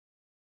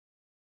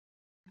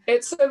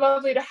It's so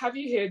lovely to have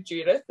you here,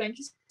 Judith. Thank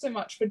you so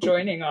much for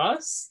joining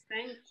us.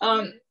 Thank you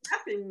for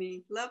having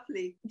me.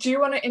 Lovely. Do you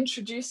want to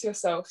introduce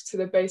yourself to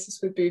the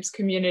Bassists with Boobs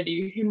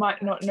community who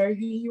might not know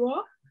who you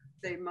are?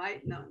 They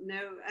might not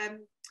know.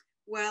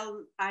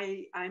 Well,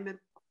 I'm a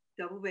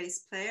double bass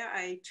player.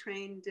 I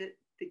trained at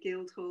the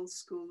Guildhall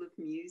School of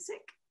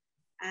Music,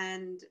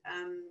 and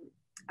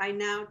I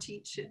now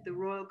teach at the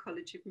Royal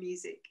College of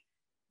Music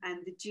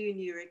and the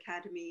Junior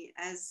Academy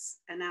as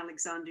an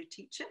Alexander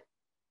teacher.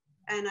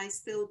 And I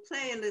still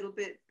play a little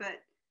bit,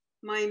 but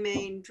my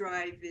main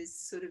drive is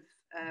sort of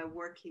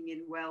working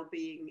in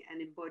well-being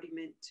and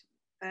embodiment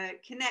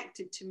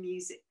connected to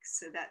music.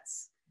 So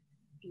that's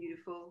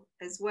beautiful.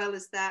 As well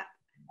as that,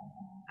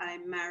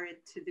 I'm married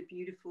to the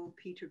beautiful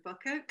Peter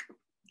Buckoak,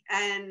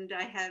 and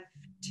I have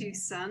 2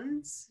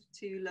 sons,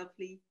 2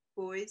 lovely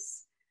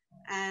boys,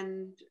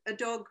 and a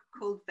dog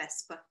called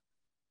Vespa.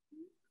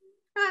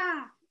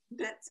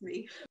 That's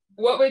me.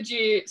 What would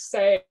you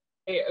say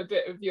a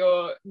bit of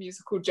your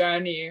musical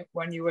journey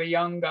when you were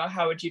younger?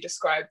 How would you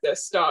describe the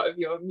start of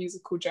your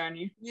musical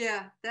journey?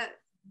 Yeah,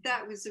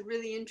 that was a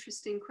really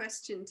interesting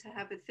question to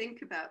have a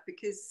think about,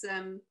 because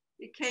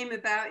it came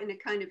about in a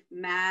kind of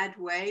mad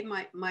way.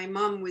 My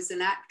mum was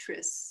an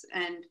actress,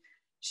 and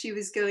she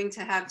was going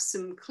to have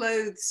some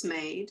clothes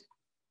made,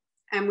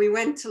 and we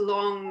went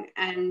along,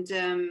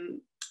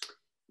 and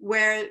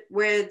where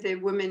the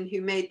woman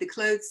who made the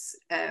clothes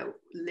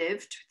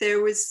lived,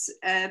 there was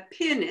a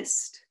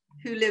pianist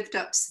who lived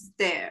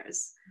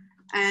upstairs,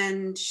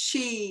 and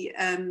she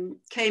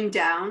came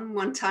down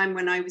one time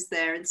when I was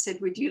there and said,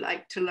 "Would you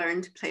like to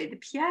learn to play the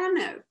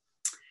piano?"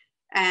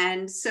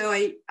 And so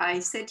I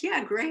said,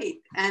 "Yeah,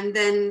 great." And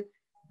then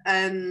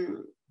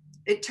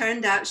it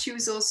turned out she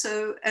was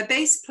also a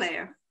bass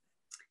player.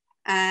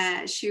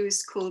 She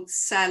was called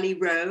Sally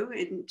Rowe,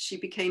 and she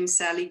became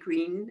Sally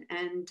Green,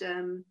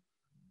 and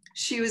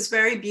she was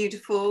very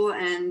beautiful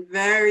and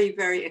very,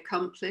 very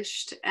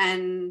accomplished.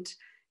 And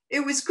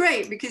it was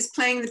great because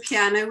playing the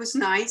piano was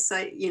nice.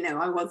 I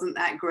wasn't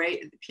that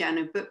great at the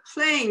piano, but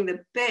playing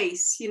the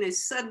bass,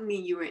 suddenly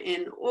you were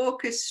in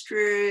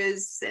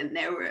orchestras, and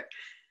there were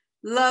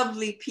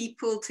lovely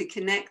people to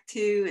connect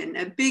to, and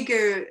a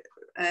bigger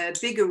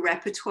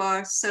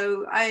repertoire.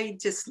 So I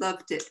just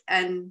loved it.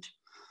 And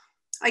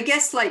I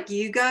guess like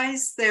you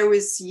guys, there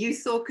was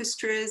youth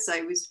orchestras.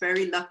 I was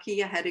very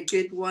lucky. I had a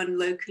good one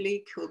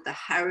locally called the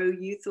Harrow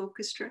Youth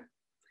Orchestra.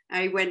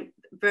 I went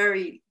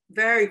very,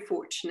 very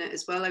fortunate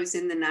as well. I was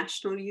in the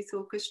National Youth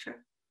Orchestra.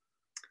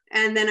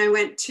 And then I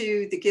went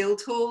to the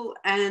Guildhall,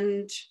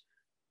 and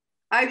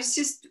I was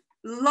just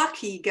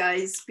lucky,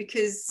 guys,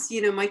 because,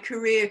 my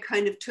career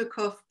kind of took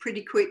off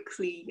pretty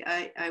quickly.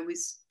 I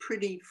was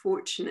pretty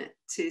fortunate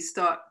to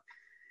start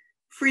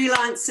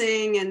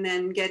freelancing and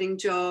then getting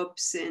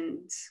jobs,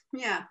 and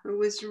yeah, it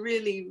was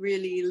really,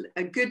 really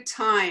a good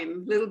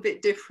time, a little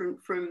bit different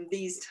from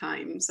these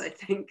times, I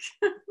think.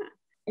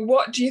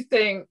 What do you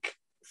think,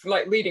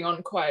 like leading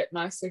on quite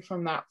nicely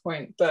from that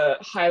point, the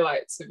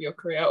highlights of your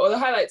career, or the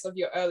highlights of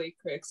your early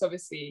career, because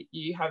obviously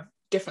you have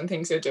different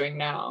things you're doing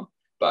now,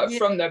 but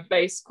from the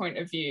bass point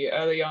of view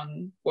early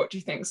on, what do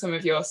you think some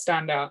of your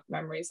standout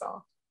memories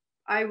are?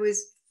 I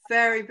was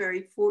very,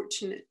 very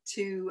fortunate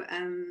to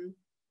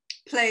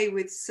play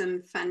with some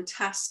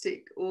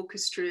fantastic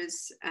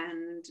orchestras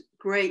and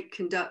great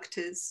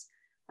conductors.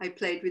 I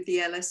played with the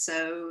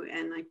LSO,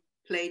 and I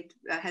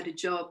had a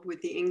job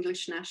with the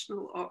English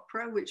National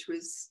Opera, which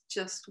was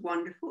just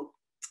wonderful.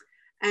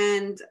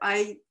 And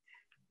I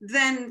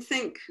then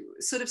think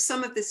sort of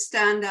some of the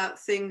standout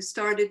things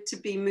started to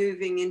be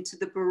moving into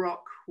the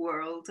Baroque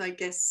world. I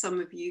guess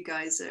some of you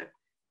guys are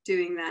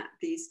doing that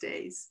these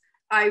days.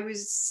 I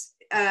was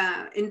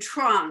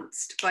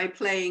entranced by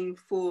playing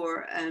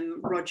for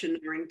Roger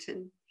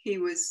Norrington. He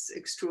was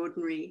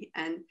extraordinary.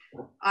 And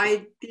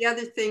the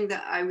other thing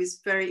that I was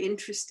very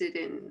interested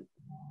in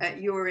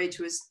at your age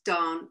was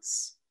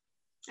dance.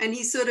 And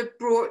he sort of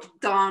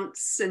brought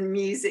dance and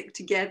music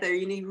together.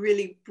 He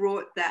really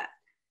brought that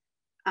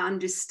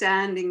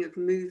understanding of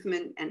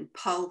movement and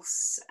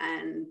pulse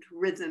and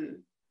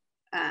rhythm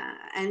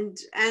and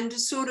a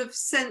sort of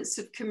sense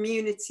of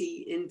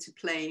community into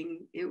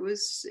playing. It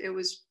was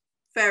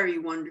very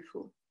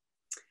wonderful.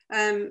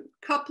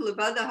 Couple of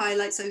other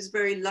highlights. I was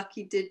very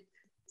lucky, did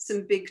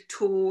some big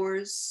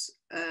tours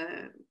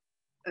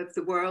of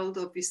the world.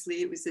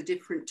 Obviously, it was a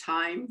different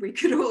time. We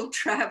could all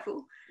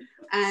travel.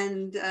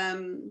 And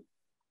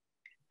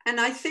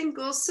I think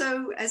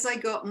also as I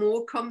got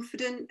more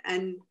confident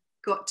and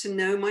got to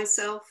know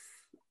myself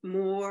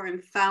more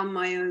and found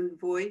my own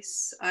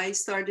voice, I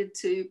started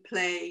to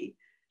play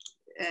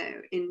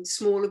in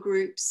smaller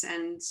groups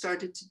and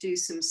started to do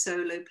some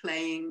solo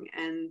playing,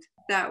 and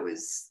that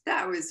was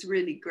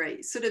really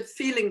great. Sort of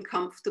feeling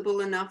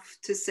comfortable enough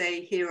to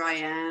say, here I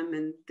am,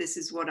 and this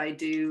is what I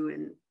do,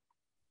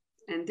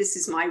 and this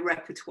is my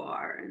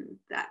repertoire, and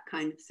that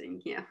kind of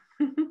thing. Yeah.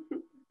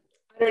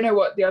 I don't know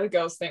what the other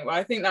girls think, but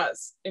I think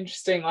that's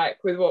interesting,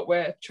 like with what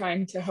we're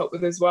trying to help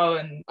with as well,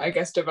 and I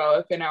guess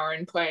develop in our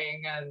own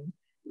playing, and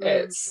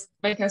it's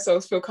making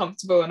ourselves feel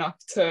comfortable enough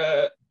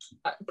to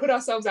put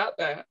ourselves out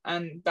there.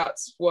 And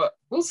that's what,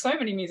 well, so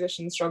many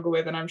musicians struggle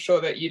with, and I'm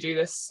sure that you do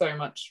this so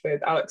much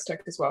with Alex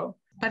Tech as well.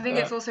 I think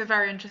it's also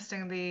very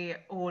interesting, the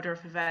order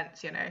of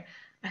events, you know.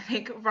 I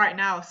think right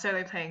now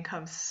solo playing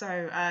comes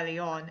so early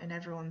on in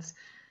everyone's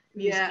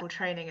musical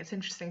training. It's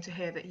interesting to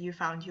hear that you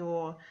found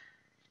your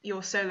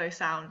solo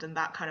sound and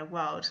that kind of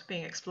world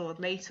being explored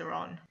later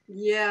on.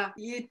 Yeah,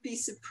 you'd be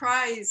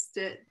surprised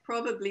that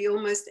probably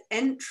almost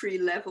entry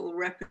level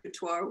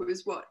repertoire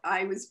was what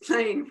I was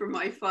playing for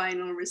my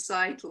final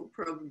recital,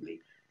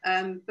 probably.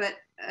 But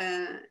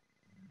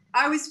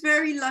I was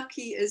very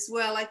lucky as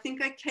well. I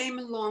think I came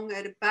along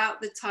at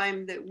about the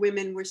time that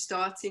women were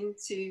starting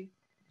to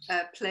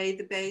play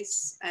the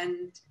bass.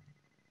 And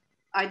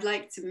I'd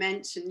like to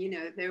mention, you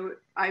know,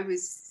 I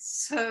was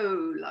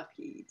so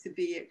lucky to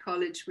be at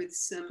college with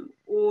some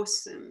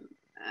awesome,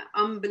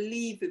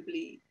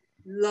 unbelievably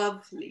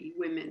lovely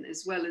women,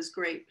 as well as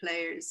great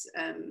players,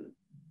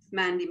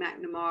 Mandy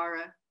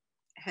McNamara,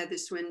 Heather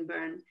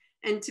Swinburne,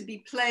 and to be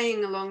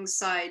playing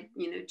alongside,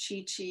 you know,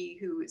 Chi-Chi,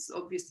 who is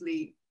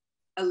obviously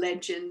a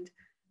legend,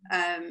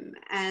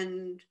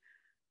 and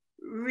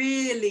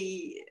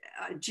really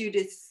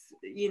Judith,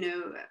 you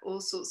know, all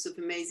sorts of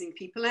amazing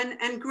people,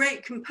 and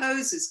great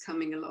composers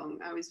coming along.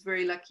 I was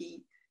very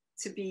lucky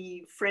to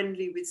be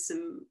friendly with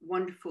some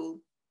wonderful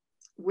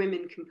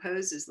women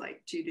composers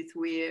like Judith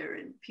Weir,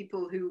 and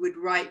people who would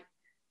write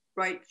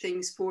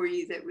things for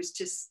you that was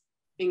just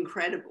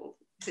incredible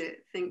to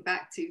think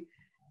back to.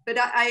 But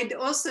I'd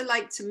also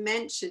like to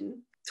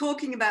mention,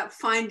 talking about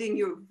finding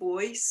your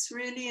voice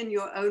really in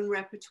your own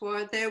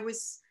repertoire, there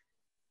was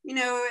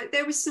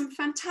some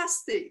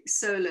fantastic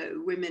solo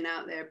women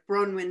out there.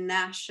 Bronwyn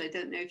Nash, I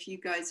don't know if you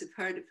guys have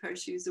heard of her.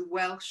 She was a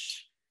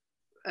Welsh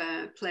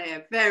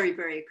player, very,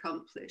 very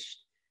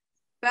accomplished.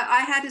 But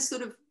I had a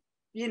sort of,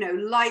 you know,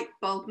 light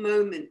bulb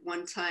moment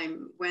one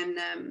time when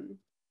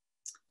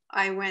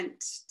I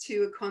went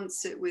to a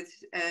concert with,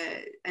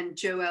 and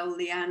Joelle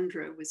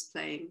Leandra was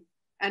playing.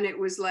 And it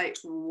was like,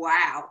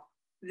 wow,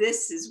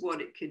 this is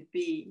what it could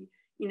be.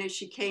 You know,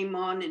 she came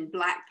on in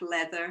black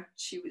leather.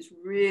 She was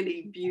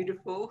really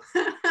beautiful.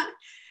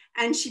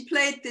 And she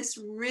played this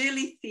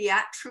really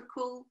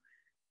theatrical,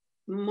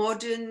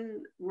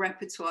 modern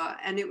repertoire.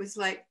 And it was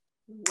like,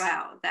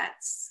 wow,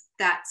 that's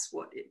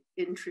what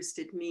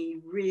interested me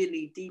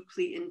really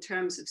deeply in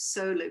terms of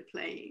solo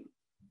playing.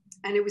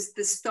 And it was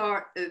the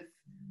start of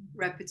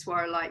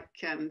repertoire like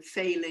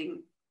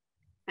Failing,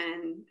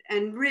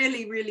 and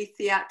really, really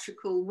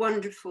theatrical,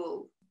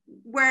 wonderful,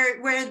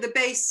 where the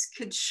bass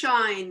could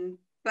shine,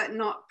 but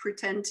not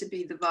pretend to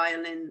be the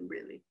violin,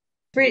 really.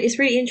 It's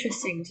really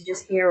interesting to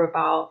just hear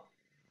about,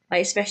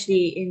 like,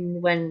 especially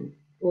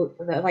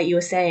like you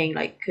were saying,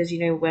 like, because, you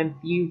know, when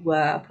you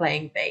were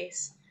playing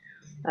bass,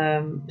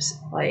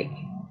 like,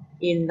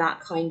 in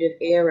that kind of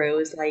era, it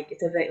was like,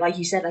 like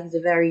you said, like, it's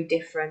a very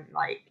different,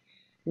 like,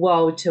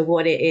 world to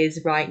what it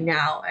is right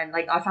now. And,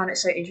 like, I found it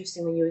so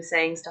interesting when you were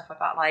saying stuff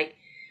about, like,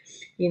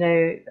 you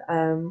know,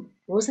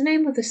 what was the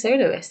name of the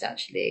soloist,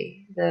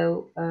 actually?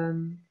 Yeah,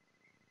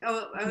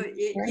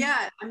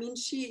 I mean,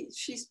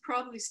 she's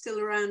probably still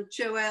around,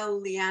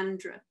 Joelle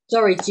Leandra.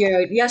 Sorry,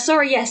 Joe. Yeah,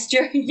 sorry, yes,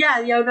 Joe.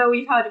 Yeah, no,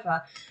 we've heard of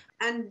her.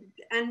 And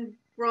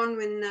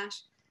Bronwyn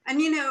Nash.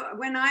 And, you know,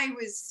 when I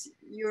was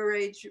your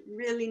age,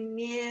 really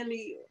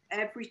nearly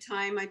every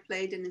time I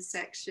played in a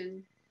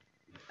section,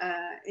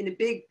 in a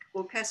big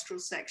orchestral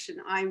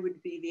section, I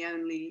would be the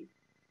only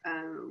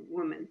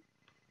woman.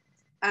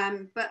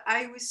 But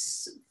I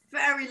was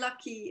very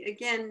lucky,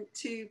 again,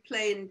 to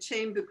play in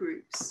chamber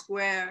groups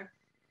where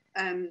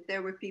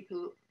there were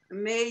people,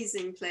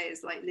 amazing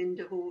players like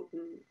Linda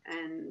Horton,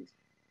 and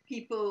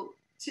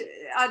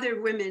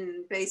other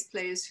women bass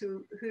players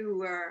who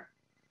were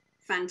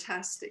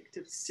fantastic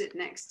to sit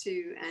next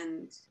to.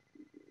 And,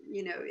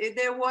 you know,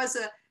 there was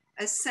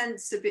a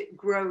sense of it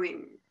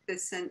growing, the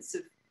sense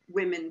of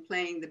women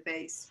playing the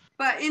bass.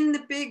 But in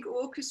the big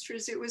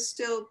orchestras, it was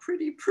still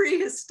pretty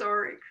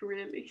prehistoric,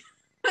 really.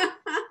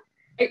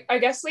 I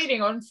guess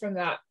leading on from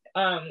that,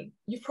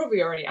 you've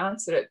probably already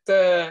answered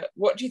it.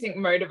 What do you think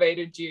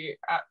motivated you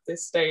at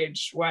this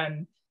stage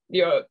when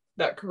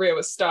that career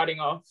was starting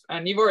off?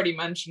 And you've already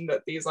mentioned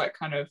that these, like,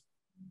 kind of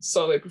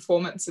solo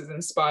performances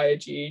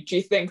inspired you. Do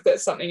you think that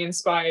something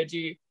inspired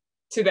you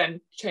to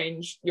then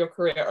change your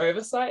career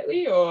over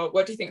slightly, or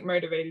what do you think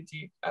motivated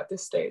you at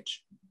this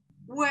stage?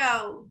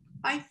 Well,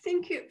 I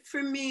think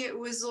for me, it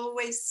was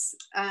always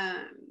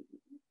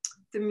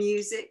the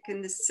music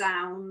and the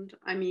sound.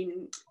 I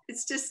mean,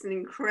 it's just an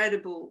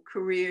incredible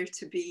career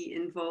to be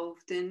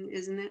involved in,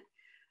 isn't it?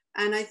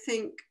 And I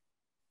think,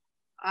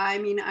 I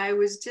mean, I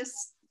was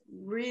just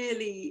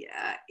really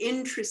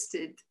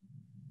interested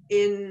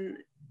in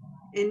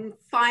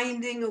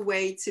finding a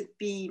way to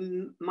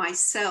be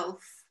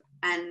myself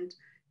and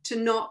to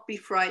not be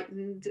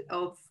frightened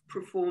of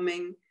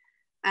performing.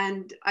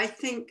 And I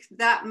think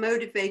that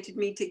motivated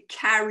me to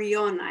carry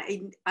on.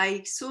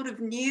 I sort of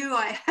knew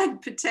I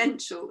had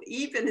potential,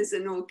 even as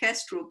an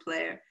orchestral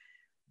player,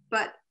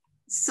 but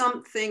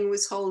something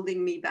was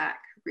holding me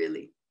back,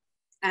 really.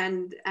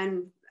 And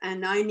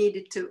and I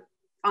needed to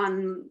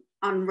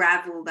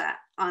unravel that,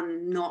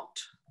 unknot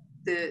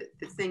the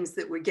things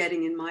that were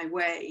getting in my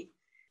way.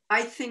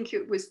 I think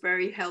it was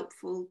very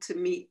helpful to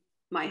meet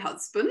my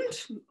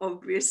husband.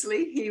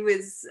 Obviously, he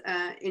was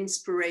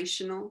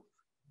inspirational,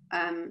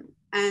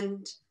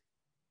 and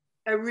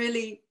a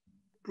really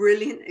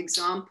brilliant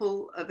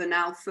example of an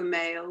alpha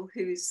male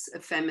who's a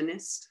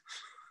feminist.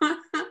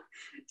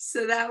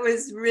 So that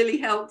was really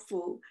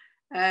helpful,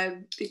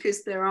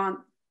 because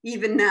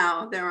even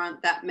now there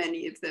aren't that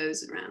many of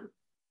those around.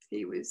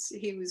 He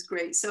was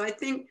great. So I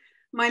think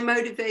my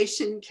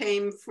motivation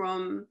came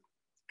from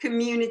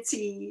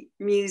community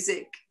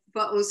music,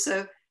 but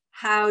also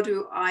how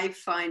do I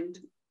find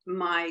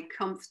my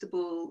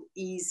comfortable,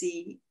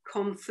 easy,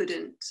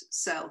 confident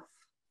self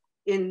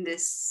in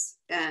this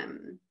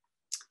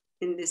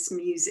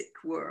music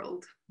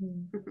world.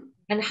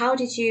 And how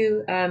did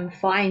you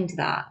find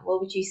that?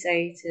 What would you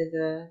say to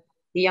the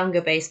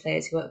younger bass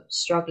players who are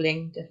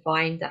struggling to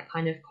find that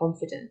kind of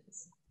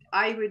confidence?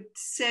 I would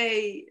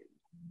say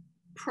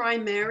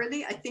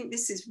primarily, I think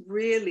this is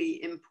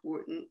really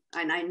important,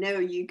 and I know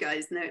you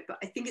guys know it, but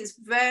I think it's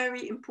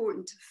very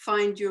important to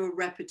find your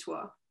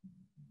repertoire,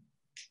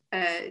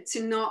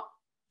 to not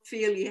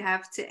feel you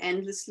have to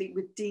endlessly,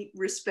 with deep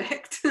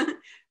respect,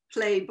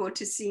 play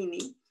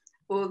Botticini,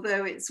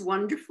 although it's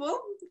wonderful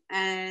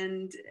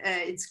and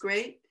it's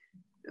great,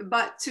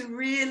 but to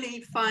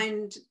really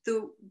find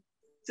the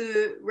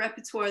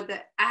repertoire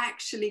that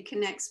actually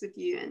connects with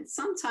you. And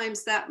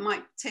sometimes that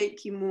might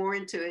take you more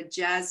into a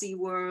jazzy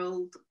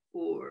world,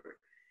 or,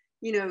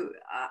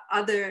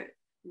 other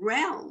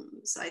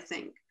realms, I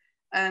think.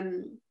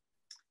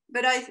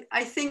 But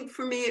I think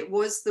for me, it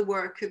was the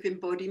work of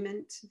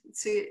embodiment.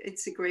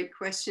 It's a great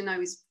question. I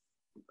was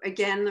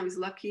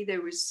lucky.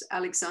 There was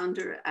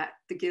Alexander at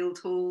the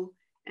Guildhall,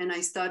 and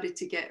I started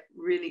to get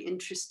really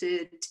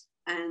interested.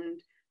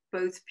 And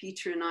both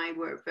Peter and I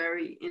were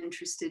very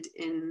interested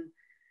in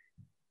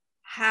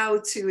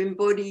how to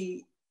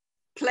embody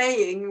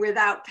playing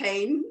without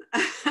pain.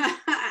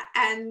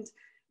 And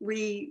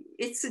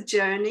it's a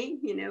journey,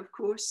 of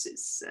course,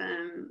 it's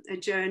a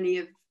journey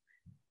of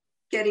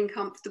getting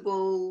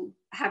comfortable,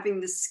 having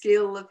the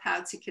skill of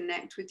how to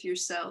connect with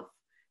yourself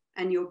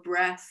and your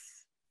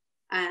breath.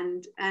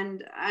 And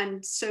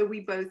so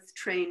we both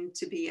trained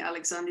to be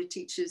Alexander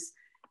teachers,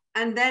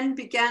 and then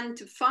began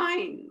to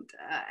find,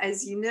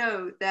 as you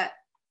know, that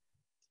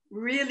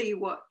really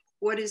what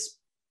is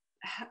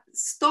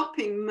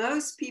stopping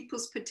most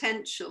people's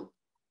potential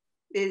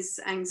is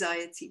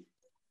anxiety,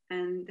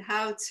 and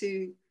how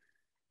to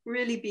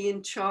really be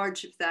in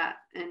charge of that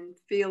and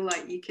feel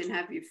like you can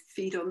have your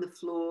feet on the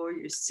floor,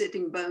 your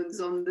sitting bones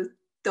on the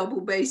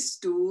double bass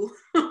stool,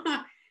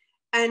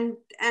 and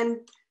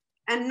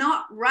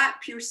not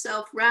wrap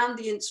yourself around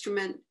the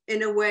instrument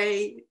in a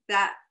way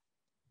that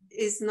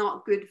is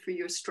not good for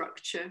your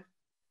structure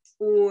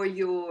or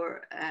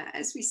your,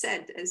 as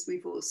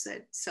we've all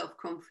said,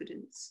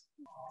 self-confidence.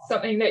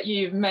 Something that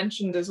you've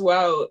mentioned as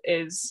well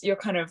is you're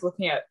kind of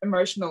looking at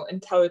emotional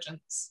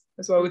intelligence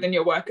as well within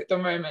your work at the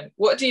moment.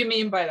 What do you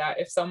mean by that?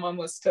 If someone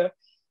was to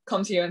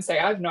come to you and say,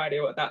 I have no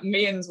idea what that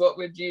means, what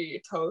would you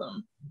tell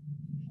them?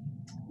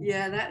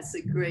 Yeah, that's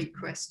a great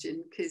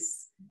question,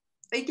 because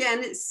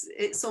again,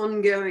 it's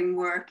ongoing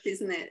work,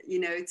 isn't it?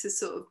 To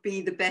sort of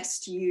be the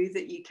best you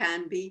that you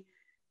can be.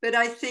 But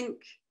I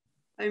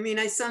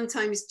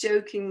sometimes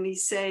jokingly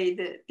say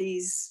that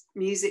these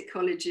music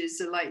colleges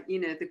are like,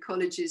 the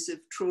colleges of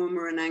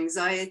trauma and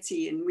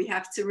anxiety. And we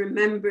have to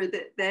remember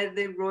that they're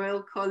the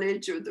Royal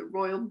College or the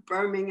Royal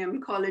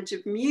Birmingham College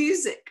of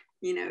Music.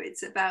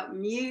 It's about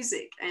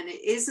music, and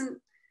it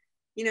isn't,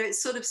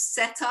 it's sort of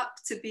set up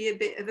to be a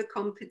bit of a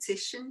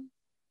competition,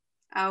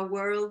 our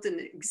world,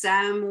 and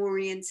exam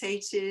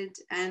orientated.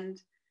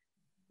 And,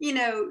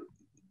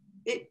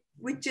 it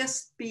would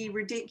just be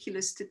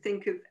ridiculous to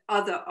think of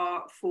other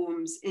art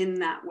forms in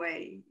that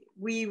way.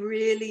 We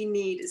really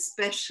need,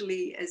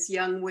 especially as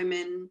young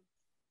women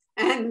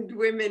and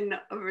women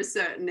of a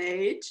certain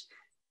age,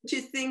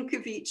 to think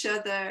of each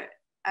other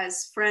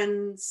as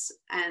friends,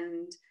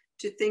 and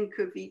to think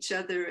of each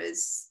other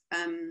as,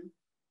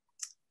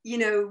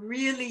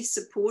 really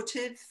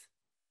supportive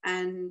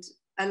and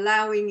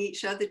allowing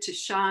each other to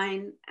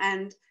shine.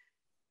 And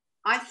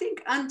I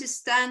think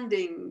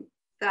understanding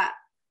that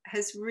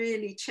has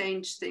really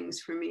changed things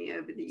for me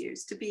over the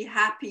years, to be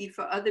happy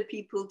for other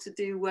people to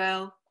do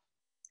well,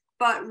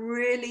 but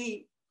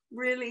really,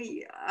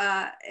 really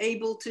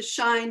able to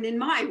shine in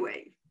my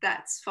way.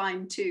 That's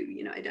fine too.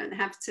 I don't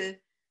have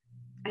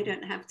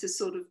to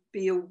sort of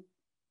be a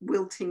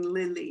wilting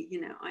lily.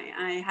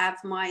 I have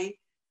my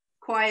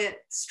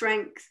quiet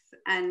strength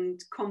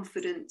and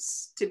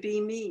confidence to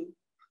be me.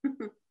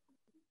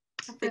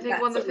 I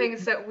think one of the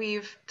things that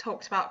we've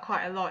talked about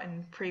quite a lot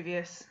in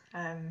previous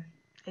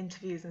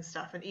interviews and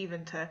stuff, and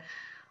even to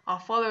our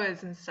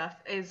followers and stuff,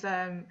 is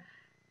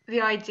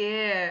the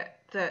idea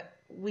that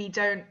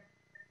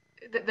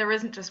that there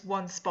isn't just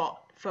one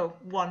spot for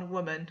one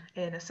woman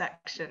in a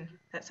section,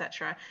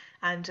 etc.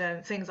 And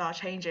things are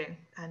changing,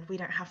 and we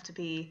don't have to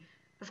be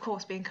of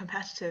course, being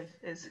competitive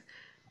is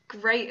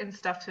great and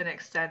stuff to an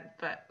extent,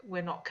 but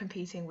we're not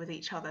competing with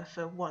each other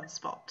for one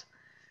spot.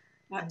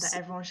 Absolutely. And that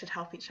everyone should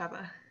help each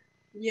other.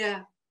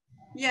 Yeah,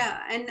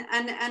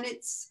 and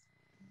it's,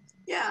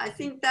 yeah, I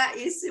think that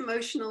is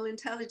emotional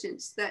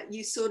intelligence, that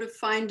you sort of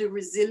find a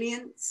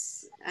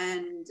resilience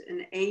and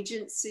an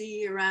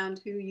agency around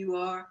who you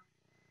are.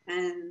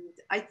 And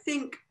I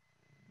think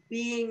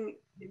being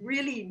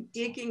really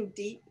digging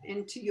deep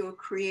into your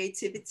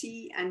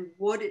creativity and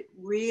what it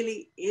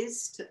really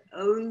is to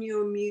own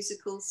your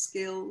musical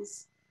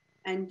skills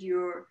and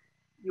your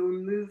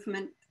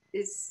movement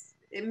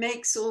it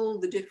makes all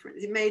the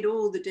difference. It made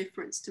all the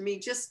difference to me.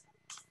 Just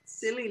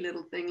silly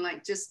little thing,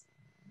 like just,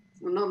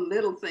 well, not a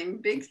little thing,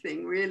 big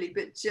thing really,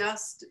 but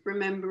just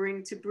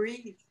remembering to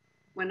breathe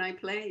when I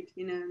played,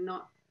 you know,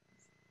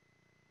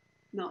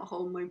 not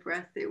hold my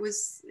breath. It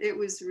was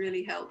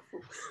really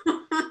helpful.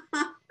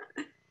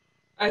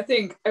 I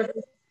think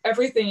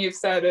everything you've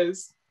said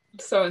is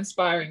so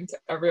inspiring to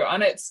everyone,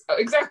 and it's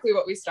exactly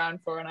what we stand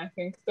for. And I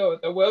think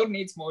the world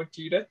needs more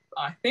Judith,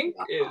 I think,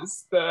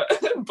 is the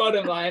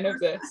bottom line of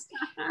this.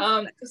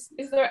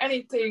 Is there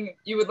anything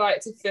you would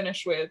like to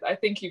finish with? I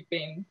think you've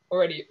been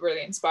already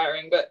really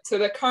inspiring, but to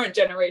the current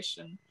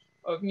generation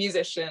of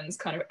musicians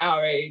kind of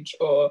our age,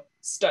 or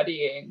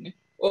studying,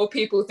 or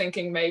people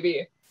thinking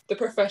maybe the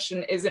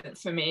profession isn't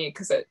for me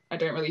because I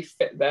don't really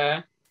fit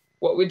there,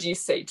 what would you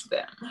say to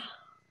them?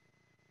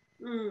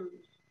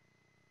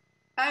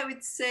 I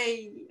would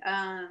say,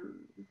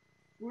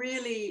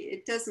 really,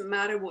 it doesn't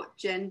matter what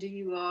gender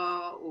you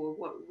are, or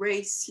what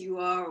race you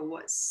are, or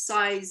what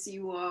size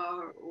you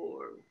are,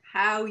 or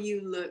how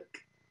you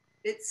look.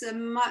 It's a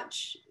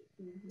much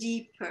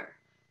deeper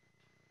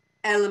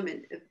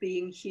element of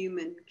being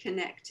human,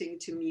 connecting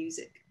to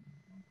music.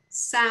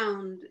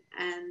 Sound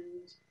and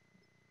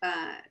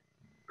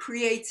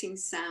creating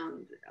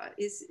sound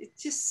it's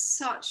just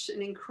such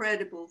an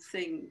incredible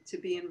thing to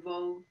be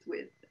involved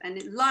with, and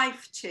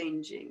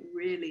life-changing,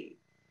 really.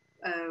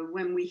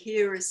 When we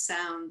hear a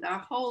sound, our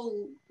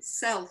whole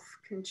self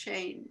can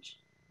change.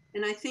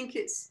 And I think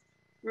it's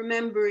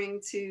remembering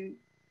to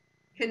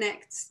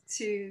connect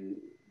to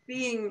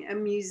being a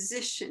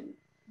musician,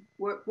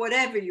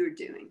 whatever you're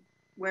doing,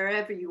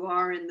 wherever you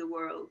are in the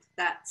world.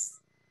 That's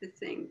the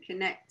thing.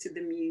 Connect to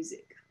the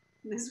music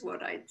is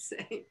what I'd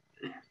say.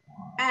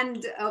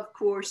 And of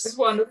course, it's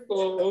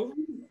wonderful,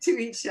 to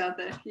each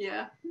other.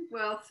 Yeah.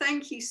 Well,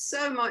 thank you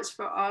so much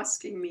for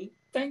asking me.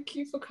 Thank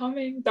you for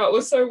coming. That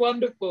was so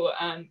wonderful,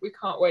 and we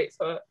can't wait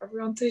for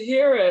everyone to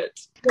hear it.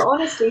 But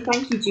honestly,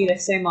 thank you,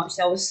 Judith, so much.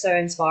 That was so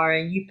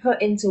inspiring. You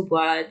put into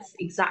words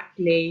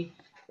exactly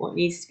what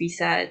needs to be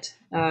said,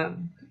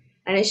 and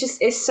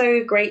it's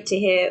so great to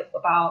hear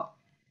about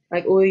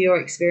like all your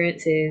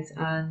experiences,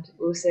 and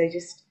also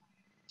just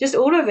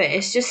all of it.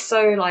 It's just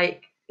so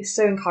like, it's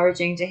so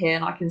encouraging to hear,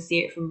 and I can see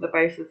it from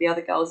both of the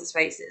other girls'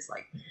 faces.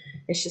 Like,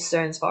 it's just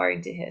so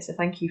inspiring to hear. So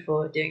thank you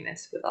for doing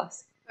this with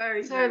us.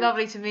 So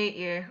lovely to meet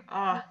you.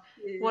 Oh,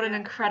 what an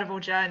incredible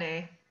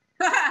journey.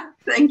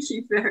 Thank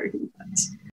you very much.